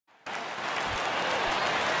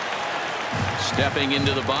Stepping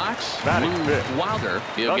into the box, Lou Wilder.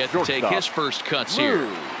 He'll get to take his first cuts here.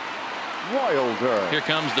 Wilder. Here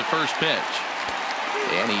comes the first pitch.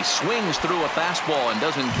 And he swings through a fastball and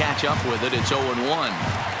doesn't catch up with it. It's 0-1.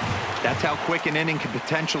 That's how quick an inning can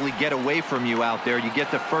potentially get away from you out there. You get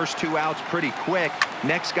the first 2 outs pretty quick.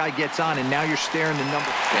 Next guy gets on, and now you're staring the number.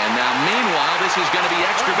 And now, meanwhile, this is going to be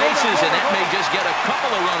extra bases, and that may just get a couple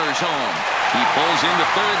of runners home. He pulls into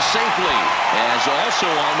third safely, as also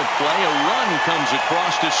on the play, a run comes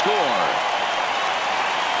across to score.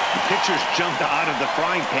 The pitcher's jumped out of the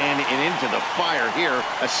frying pan and into the fire here.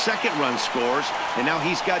 A second run scores, and now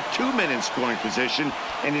he's got 2 men in scoring position,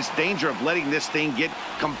 and his danger of letting this thing get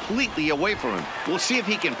completely away from him. We'll see if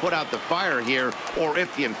he can put out the fire here, or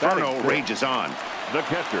if the inferno rages on. The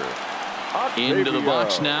catcher. Into the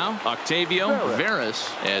box now, Octavio Veras,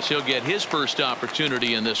 as he'll get his first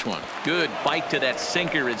opportunity in this one. Good bite to that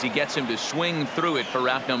sinker as he gets him to swing through it for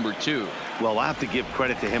out number 2. Well, I have to give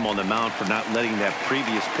credit to him on the mound for not letting that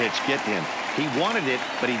previous pitch get to him. He wanted it,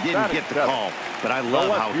 but he didn't get the call. But I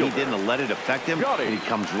love how he didn't let it affect him. He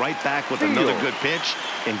comes right back with another good pitch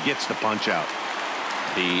and gets the punch out.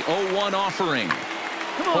 The 0-1 offering.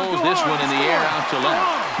 Pulls this one in the air out to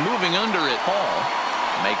left. Moving under it, Hall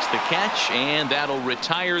makes the catch, and that'll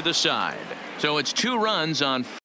retire the side. So it's 2 runs on